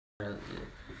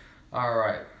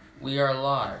Alright, we are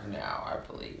live now, I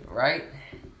believe, right?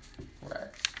 Right.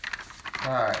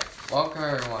 Alright, welcome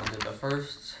everyone to the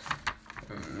first,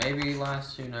 maybe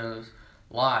last, who knows,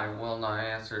 live Will Not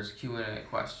Answers Q&A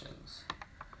questions.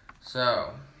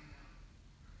 So,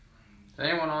 is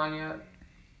anyone on yet?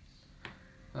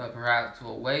 Perhaps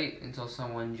we'll wait until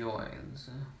someone joins.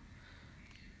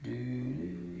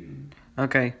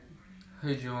 Okay.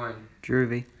 Who joined?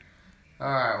 Droovy.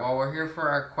 Alright, well, we're here for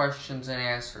our questions and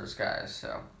answers, guys,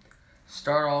 so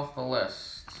start off the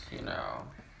list,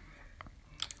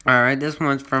 Alright, this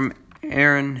one's from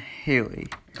Aaron Haley.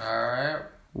 Alright.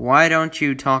 Why don't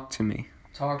you talk to me?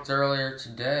 Talked earlier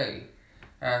today.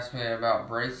 Asked me about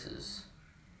braces.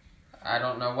 I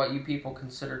don't know what you people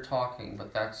consider talking,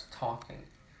 but that's talking.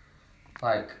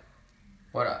 Like,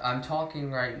 what I'm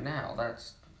talking right now,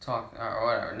 that's talking, or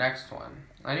whatever. Next one.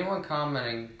 Anyone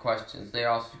commenting questions, they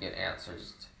also get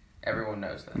answers. Everyone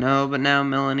knows that. No, but now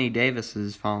Melanie Davis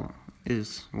is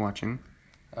watching.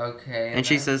 Okay. And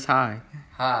she says hi.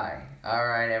 Hi.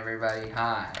 Alright, everybody.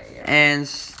 Hi. And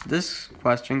this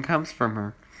question comes from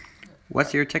her.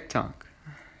 What's your TikTok?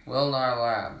 Willnar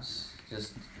Labs.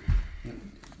 Just,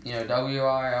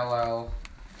 WILLNYE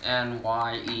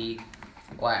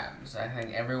Labs. I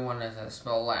think everyone knows how to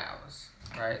spell labs,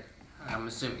 right? I'm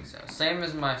assuming so. Same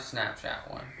as my Snapchat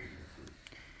one.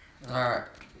 Alright,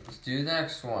 let's do the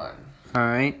next one.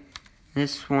 Alright.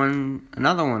 This one,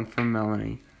 another one from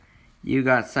Melanie. You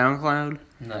got SoundCloud?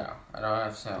 No, I don't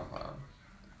have SoundCloud.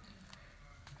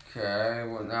 Okay,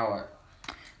 well, now what?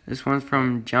 This one's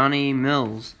from Johnny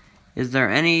Mills. Is there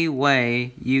any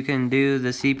way you can do the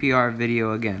CPR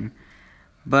video again,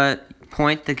 but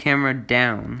point the camera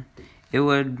down? It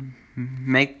would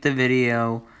make the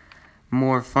video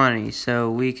more funny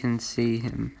so we can see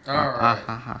him.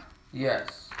 Alright.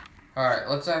 Yes. Alright,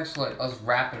 let's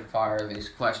rapid fire these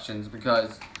questions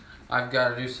because I've got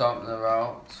to do something in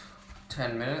about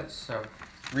 10 minutes. So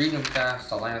read them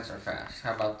fast, I'll answer fast.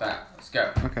 How about that? Let's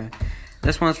go. Okay.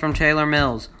 This one's from Taylor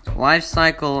Mills. Life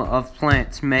cycle of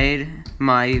plants made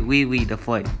my wee-wee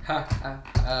deflate. Ha ha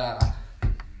ha.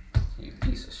 You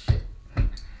piece of shit.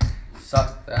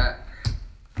 Suck that.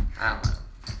 I don't know.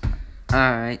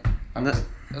 Alright.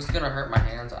 This is gonna hurt my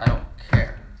hands. I don't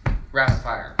care. Rapid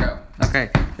fire, go. Okay,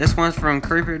 this one's from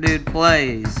Creeper Dude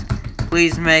Plays.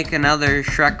 Please make another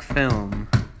Shrek film.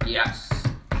 Yes.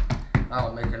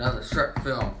 I'll make another Shrek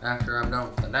film after I'm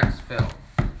done with the next film.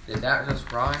 Did that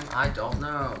just rhyme? I don't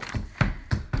know.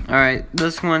 Alright,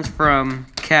 this one's from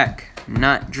Keck,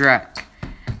 not Drek.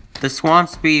 The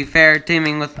swamps be fair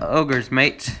teeming with ogres,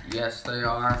 mate. Yes, they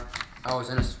are. I was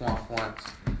in a swamp once.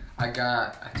 I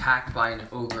got attacked by an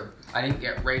ogre. I didn't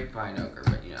get raped by an ogre,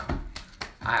 but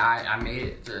I made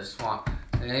it to the swamp.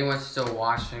 And anyone still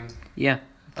watching? Yeah,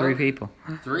 three people.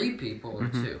 3 people or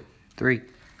 2? 3.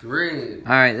 3.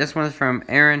 Alright, this one's from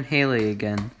Aaron Haley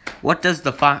again. What does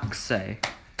the fox say?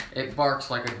 It barks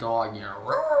like a dog,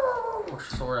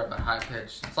 sort of at high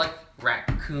pitch. It's like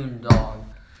raccoon dog,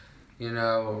 I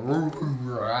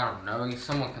don't know.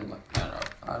 Someone can look that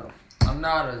up. I'm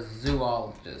not a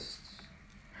zoologist.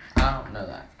 I don't know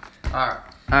that.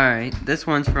 Alright, this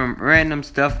one's from Random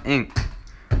Stuff Inc.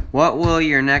 What will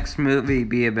your next movie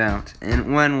be about,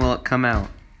 and when will it come out?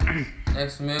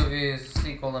 Next movie is a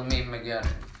sequel to Meme-mageddon.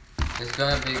 It's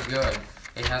gonna be good.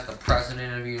 It has the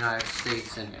President of the United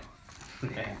States in it.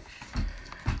 Okay.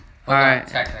 Well, Alright. not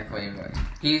technically, but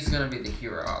he's gonna be the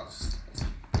hero.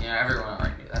 Everyone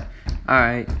already knew that.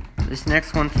 Alright, this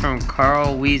next one's from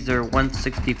Carl Weezer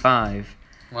 165.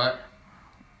 What?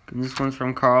 This one's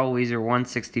from Carl Weezer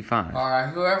 165.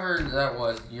 Alright, whoever that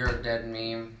was, you're a dead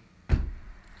meme.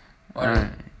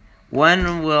 Alright.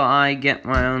 When will I get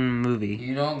my own movie?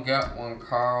 You don't get one,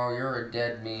 Carl. You're a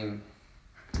dead meme.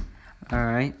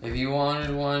 Alright. If you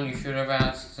wanted one, you should have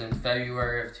asked in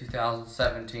February of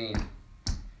 2017.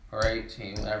 Or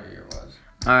 18, whatever year it was.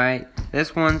 Alright,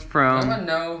 this one's from...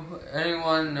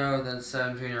 Anyone know that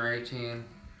 17 or 18?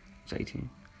 It's 18.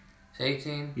 It's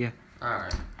 18? Yeah.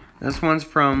 Alright. This one's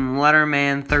from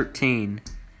Letterman13.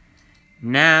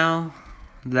 Now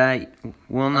that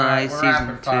Will Not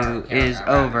Season 2 is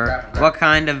over, what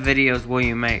kind of videos will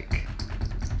you make?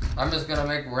 I'm just gonna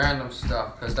make random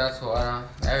stuff, because that's what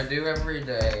I do every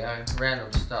day.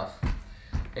 Random stuff.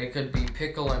 It could be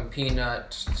pickle and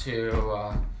peanut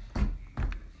to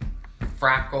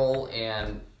frackle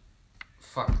and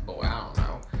fuckboy, I don't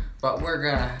know. But we're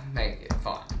gonna make it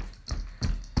fun.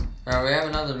 Alright, we have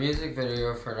another music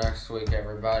video for next week,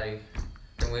 everybody.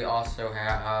 And we also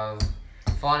have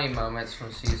funny moments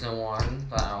from season 1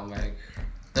 that I'll make.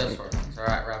 Those sort of things.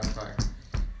 Alright, rapid fire.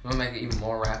 I'm gonna make it even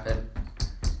more rapid.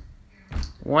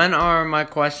 When are my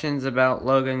questions about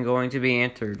Logan going to be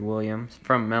answered, Williams?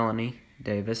 From Melanie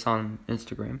Davis on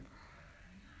Instagram.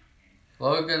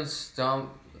 Logan Stump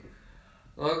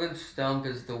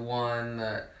is the one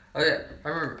that... Oh yeah, I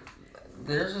remember.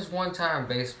 There's this one time in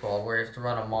baseball where you have to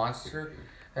run a monster.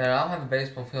 And I don't have a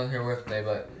baseball field here with me,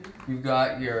 but you've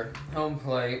got your home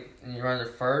plate, and you run to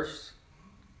first.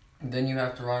 Then you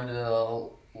have to run to the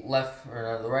left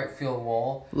or the right field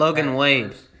wall. Logan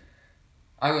Wade. First.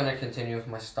 I'm going to continue with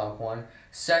my stump one.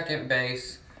 Second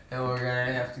base, and we're going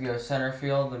to have to go center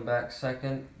field, then back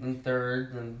second, then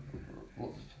third, then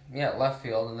left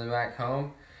field, and then back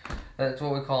home. That's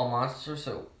what we call a monster.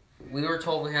 So we were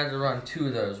told we had to run 2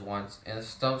 of those once, and the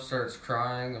stump starts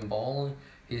crying and bawling.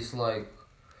 He's like,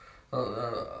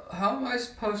 how am I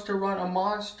supposed to run a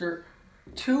monster,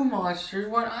 2 monsters,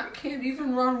 when I can't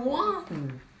even run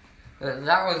 1?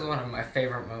 That was one of my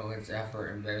favorite moments ever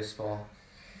in baseball.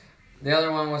 The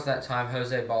other one was that time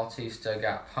Jose Bautista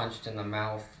got punched in the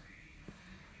mouth.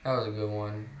 That was a good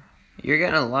one. You're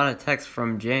getting a lot of texts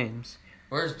from James.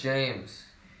 Where's James?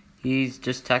 He's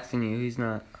just texting you. He's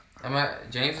not.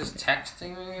 James is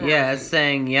texting me? Yeah, it's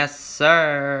saying, yes,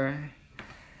 sir.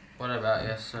 What about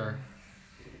yes, sir?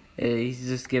 He's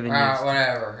just giving you.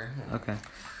 Whatever. Okay.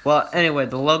 Well, anyway,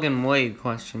 the Logan Wade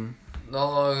question. The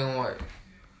Logan Wade.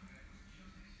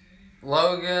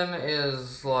 Logan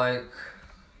is like...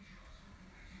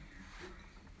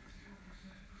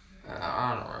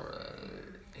 I don't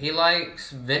remember. He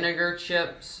likes vinegar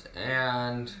chips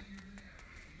and...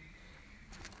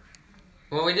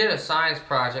 Well, we did a science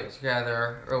project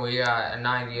together, or we got a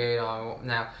 98 on...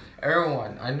 Now,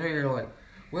 everyone, I know you're like,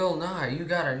 Will Nye, you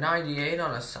got a 98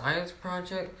 on a science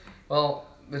project? Well,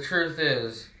 the truth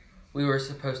is, we were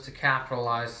supposed to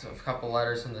capitalize a couple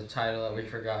letters in the title that we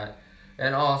forgot.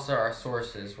 And also our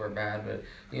sources were bad, but,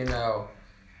 you know,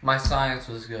 my science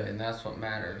was good, and that's what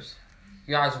matters. If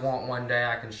you guys want one day,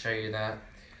 I can show you that.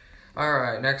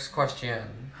 Alright, next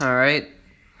question. Alright.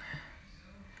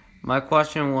 My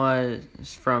question was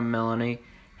from Melanie.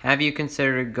 Have you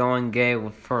considered going gay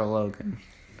for Logan?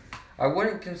 I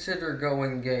wouldn't consider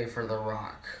going gay for The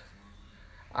Rock.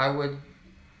 I'm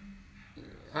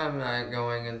not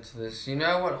going into this. You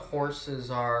know what horses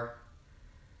are?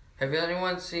 Have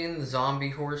anyone seen the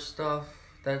zombie horse stuff?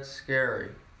 That's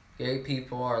scary. Gay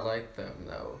people are like them,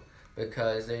 though.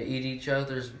 Because they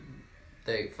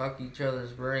fuck each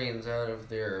other's brains out of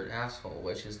their asshole,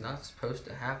 which is not supposed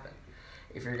to happen.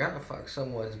 If you're gonna fuck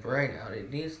someone's brain out,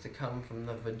 it needs to come from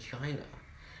the vagina.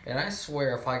 And I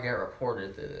swear, if I get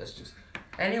reported to this, just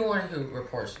anyone who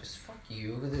reports this, fuck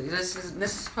you. This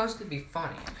is supposed to be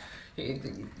funny.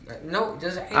 No,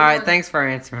 does anyone? All right, thanks for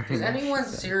answering. Does anyone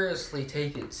seriously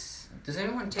take it? Does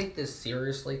anyone take this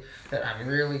seriously? That I'm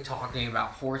really talking about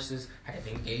horses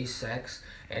having gay sex,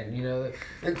 and you know,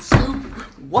 it's stupid.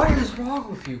 What is wrong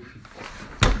with you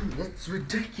people? That's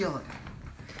ridiculous.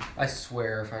 I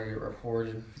swear, if I get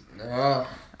reported. All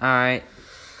right.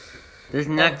 This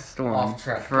next one off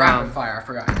track. From Rapid fire. I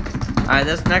forgot. All right,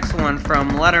 this next one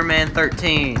from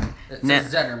Letterman13. It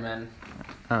says Zetterman.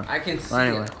 Oh. I can see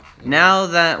anyway. it. Now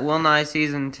that Will Nye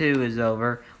Season 2 is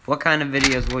over, what kind of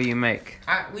videos will you make?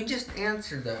 We just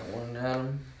answered that one,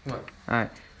 Adam. What?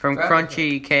 Alright. From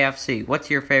Crunchy KFC, what's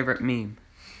your favorite meme?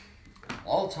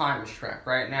 All time Shrek.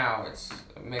 Right now, it's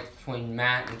a mix between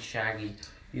Matt and Shaggy.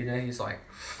 You know, he's like...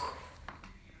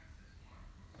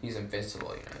 He's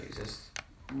invincible, you know, he's just...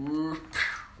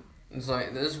 It's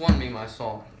like, there's one meme I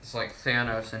saw. It's like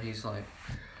Thanos, and he's like,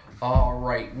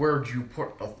 alright, where'd you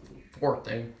put the 4th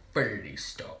Infinity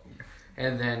Stone?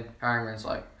 And then Iron Man's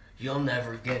like, you'll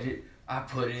never get it. I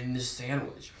put it in this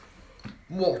sandwich.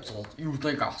 Mortal, you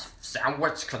think a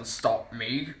sandwich can stop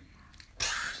me?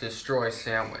 Destroy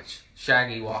sandwich.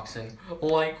 Shaggy walks in,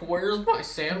 like, where's my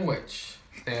sandwich?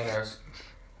 Thanos,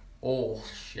 oh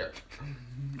shit.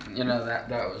 You know, that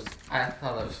was, I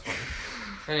thought that was funny.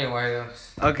 Anyway,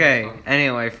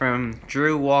 anyway, from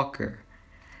Drew Walker.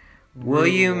 Will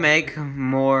you make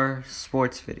more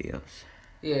sports videos?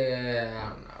 Yeah, I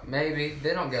don't know. Maybe.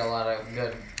 They don't get a lot of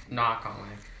good knock on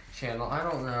my channel. I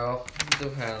don't know.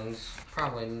 Depends.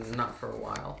 Probably not for a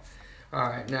while.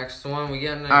 Alright, next one. We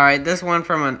get next. Alright, this one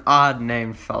from an odd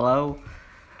named fellow.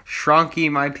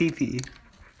 Shrunky my peepee.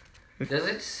 Does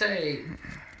it say...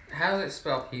 How does it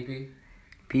spell peepee?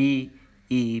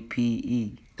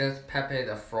 P-E-P-E. That's Pepe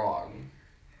the Frog.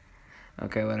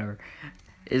 Okay, whatever.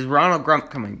 Is Ronald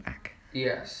Grump coming back?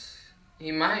 Yes.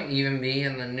 He might even be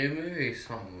in the new movie,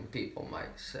 some people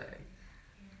might say.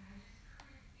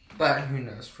 But who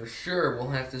knows for sure.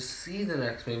 We'll have to see the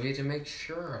next movie to make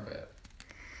sure of it.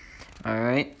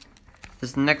 Alright.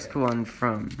 This next one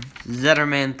from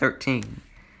Zetterman13.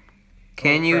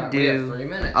 can you crap, we have do 3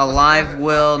 minutes. a Let's live try it.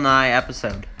 Will Nye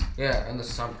episode? Yeah, in the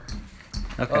summer.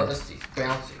 Okay. Oh, this is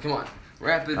bouncy. Come on.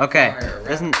 Rapid Okay. fire.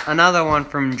 There's another one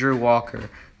from Drew Walker.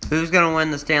 Who's gonna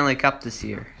win the Stanley Cup this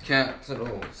year?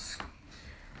 Capitals.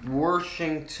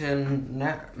 Washington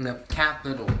the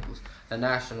Capitals. The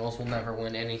Nationals will never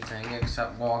win anything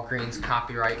except Walgreens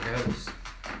copyright notice.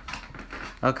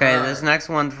 Okay, this next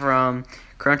one from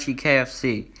Crunchy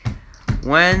KFC.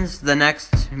 When's the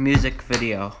next music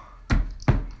video?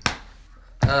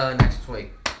 Next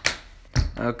week.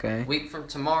 Okay. Week from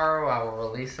tomorrow, I will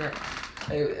release it.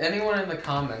 Hey, anyone in the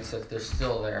comments, if they're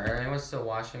still there? Anyone still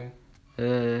watching?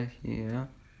 Yeah.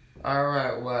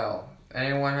 Alright, well,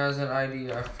 anyone has an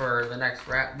idea for the next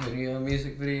rap video,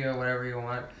 music video, whatever you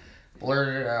want, blurt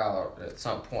it out at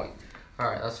some point.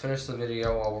 Alright, let's finish the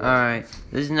video while we're... Alright,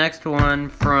 this next one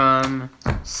from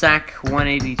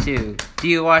Sack182. Do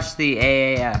you watch the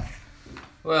AAF?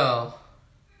 Well,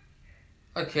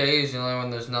 occasionally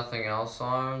when there's nothing else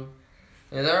on.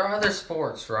 Yeah, there are other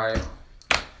sports, right?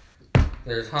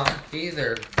 There's hockey,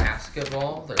 there's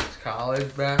basketball, there's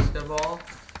college basketball.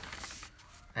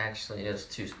 Actually, it's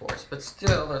 2 sports, but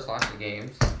still, there's lots of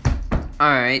games.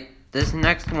 Alright, this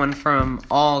next one from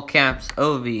All Caps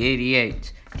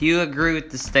Ovi88. Do you agree with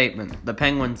the statement? The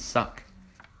Penguins suck.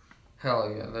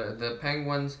 Hell yeah, the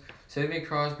Penguins. Sidney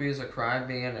Crosby is a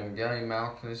crybaby, and Gary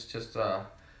Malkin is just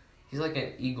he's like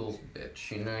an Eagles bitch,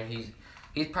 you know.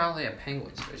 He's probably a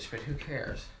Penguins bitch, but who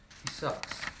cares? He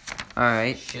sucks.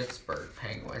 Alright. Schittsburg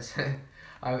Penguins.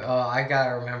 I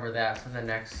gotta remember that for the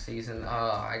next season.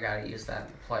 I gotta use that in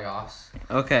the playoffs.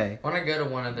 Okay. When I go to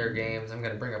one of their games, I'm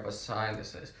gonna bring up a sign that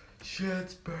says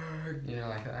Schittsburg. You know,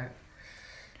 like that.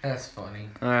 That's funny.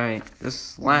 Alright,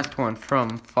 this last one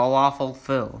from Falafel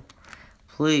Phil.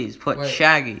 Please put Wait.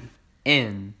 Shaggy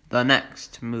in the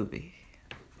next movie.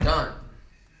 Done.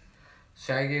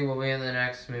 Shaggy will be in the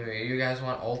next movie. You guys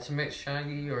want Ultimate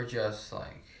Shaggy or just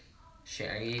like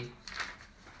Shaggy?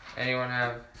 Anyone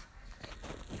have?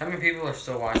 How many people are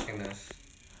still watching this?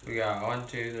 We got 1,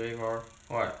 2, 3, 4.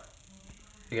 What?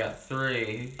 We got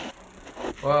 3.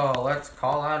 Well, let's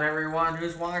call out everyone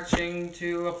who's watching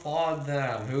to applaud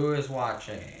them. Who is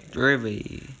watching?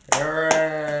 Drivy.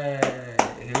 Hooray!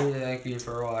 Thank you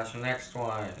for watching. Next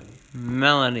one.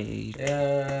 Melanie.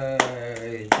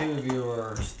 Yay! 2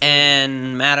 viewers.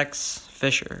 And Maddox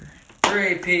Fisher.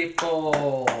 3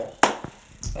 people.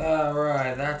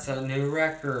 Alright, that's a new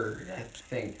record, I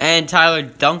think. And Tyler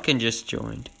Duncan just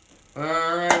joined.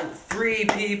 Alright, 3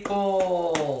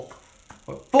 people.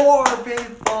 4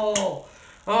 people.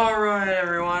 Alright,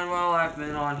 everyone. Well, I've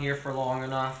been on here for long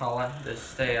enough. I'll let this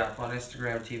stay up on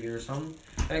Instagram TV or something.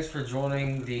 Thanks for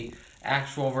joining. The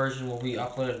actual version will be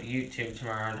uploaded to YouTube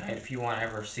tomorrow night if you want to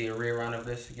ever see a rerun of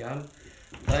this again.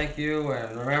 Thank you,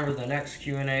 and remember the next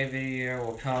Q&A video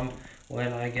will come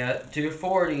when I get to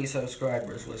 40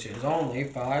 subscribers, which is only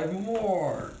 5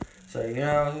 more. So, you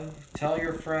know, tell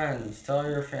your friends, tell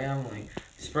your family,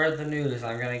 spread the news.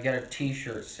 I'm going to get a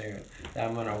t-shirt soon that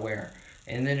I'm going to wear.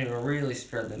 And then it'll really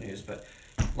spread the news. But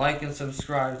like and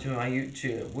subscribe to my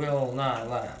YouTube, Will Nye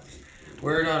Labs.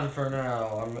 We're done for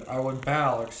now. I would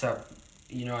bow, except,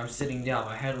 you know, I'm sitting down.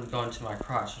 My head would go into my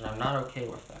crotch, and I'm not okay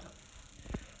with that.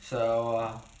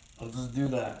 So, I'll just do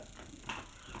that.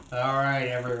 Alright,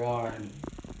 everyone.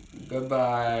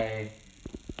 Goodbye.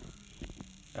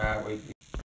 Alright, we